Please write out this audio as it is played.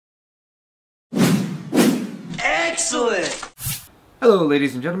Excellent! Hello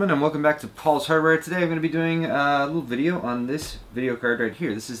ladies and gentlemen, and welcome back to Paul's Hardware. Today I'm going to be doing a little video on this video card right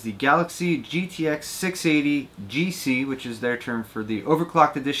here. This is the Galaxy GTX 680 GC, which is their term for the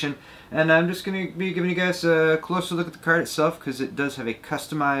Overclocked edition. And I'm just going to be giving you guys a closer look at the card itself, because it does have a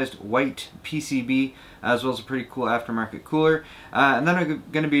customized white PCB, as well as a pretty cool aftermarket cooler. And then I'm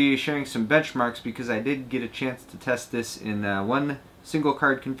going to be sharing some benchmarks, because I did get a chance to test this in one single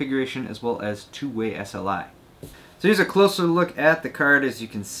card configuration, as well as two-way SLI. So here's a closer look at the card. As you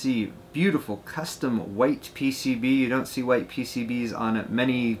can see, beautiful custom white PCB. You don't see white PCBs on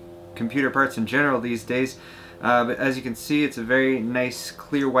many computer parts in general these days. But as you can see, it's a very nice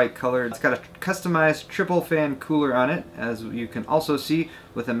clear white color. It's got a customized triple fan cooler on it, as you can also see,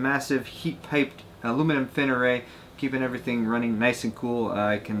 with a massive heat piped aluminum fin array, keeping everything running nice and cool.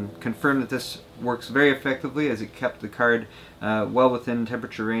 I can confirm that this works very effectively, as it kept the card well within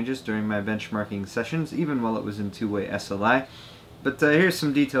temperature ranges during my benchmarking sessions, even while it was in two-way SLI. But here's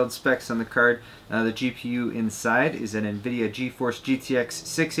some detailed specs on the card. The GPU inside is an NVIDIA GeForce GTX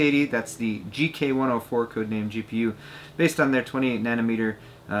 680. That's the GK104 codename GPU, based on their 28 nanometer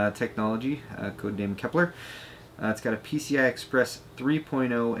technology, codename Kepler. It's got a PCI Express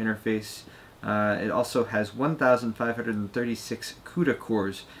 3.0 interface. It also has 1,536 CUDA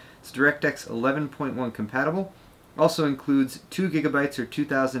cores. It's DirectX 11.1 compatible. Also includes 2 GB or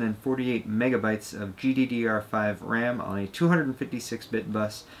 2,048 megabytes of GDDR5 RAM on a 256-bit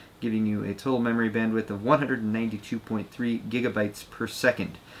bus, giving you a total memory bandwidth of 192.3 gigabytes per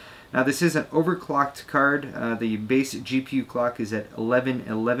second. Now this is an overclocked card. The base GPU clock is at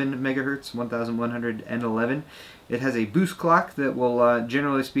 1111 megahertz, 1111. It has a boost clock that will,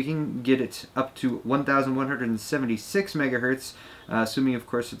 generally speaking, get it up to 1176 megahertz, assuming of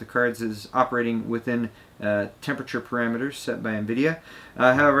course that the card is operating within temperature parameters set by NVIDIA.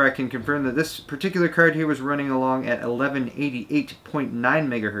 However, I can confirm that this particular card here was running along at 1188.9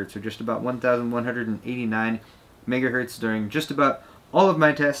 megahertz, or just about 1189 megahertz during just about all of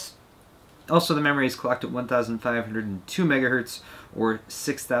my tests. Also, the memory is clocked at 1,502 megahertz, or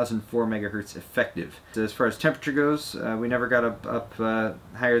 6,004 megahertz effective. So as far as temperature goes, we never got up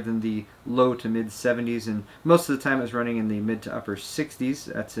higher than the low to mid 70s, and most of the time it was running in the mid to upper 60s.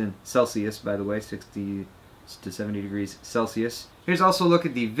 That's in Celsius, by the way, 60 to 70 degrees Celsius. Here's also a look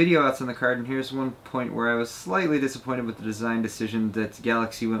at the video outs on the card, and here's one point where I was slightly disappointed with the design decision that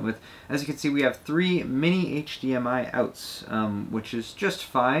Galaxy went with. As you can see, we have 3 mini HDMI outs, which is just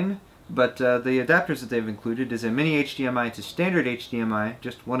fine. But the adapters that they've included is a mini HDMI to standard HDMI,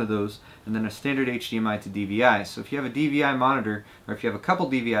 just one of those, and then a standard HDMI to DVI. So if you have a DVI monitor, or if you have a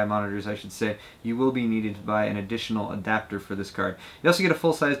couple DVI monitors, I should say, you will be needed to buy an additional adapter for this card. You also get a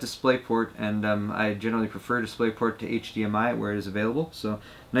full-size DisplayPort, and I generally prefer DisplayPort to HDMI where it is available. So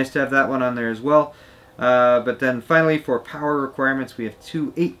nice to have that one on there as well. But then finally, for power requirements, we have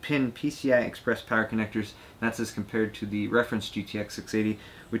 2 8-pin PCI Express power connectors. That's as compared to the reference GTX 680,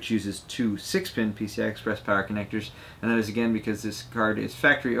 which uses 2 6-pin PCI Express power connectors. And that is again because this card is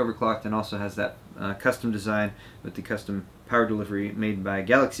factory overclocked and also has that custom design with the custom power delivery made by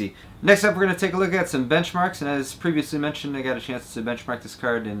Galaxy. Next up, we're going to take a look at some benchmarks, and as previously mentioned, I got a chance to benchmark this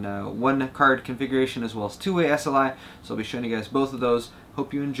card in one card configuration as well as two-way SLI, so I'll be showing you guys both of those.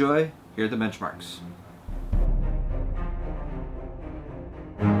 Hope you enjoy. Here are the benchmarks.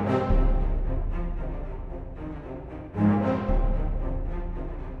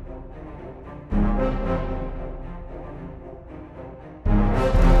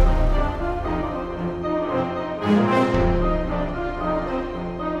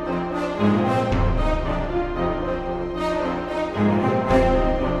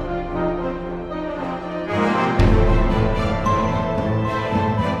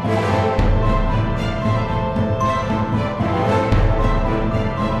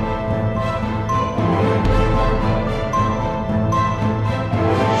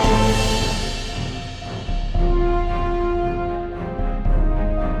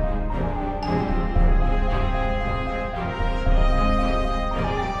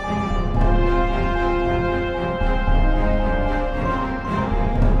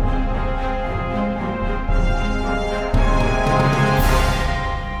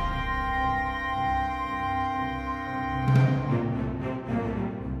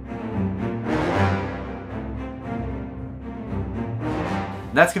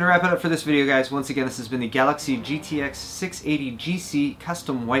 That's going to wrap it up for this video, guys. Once again, this has been the Galaxy GTX 680 GC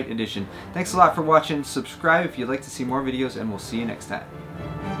Custom White Edition. Thanks a lot for watching. Subscribe if you'd like to see more videos, and we'll see you next time.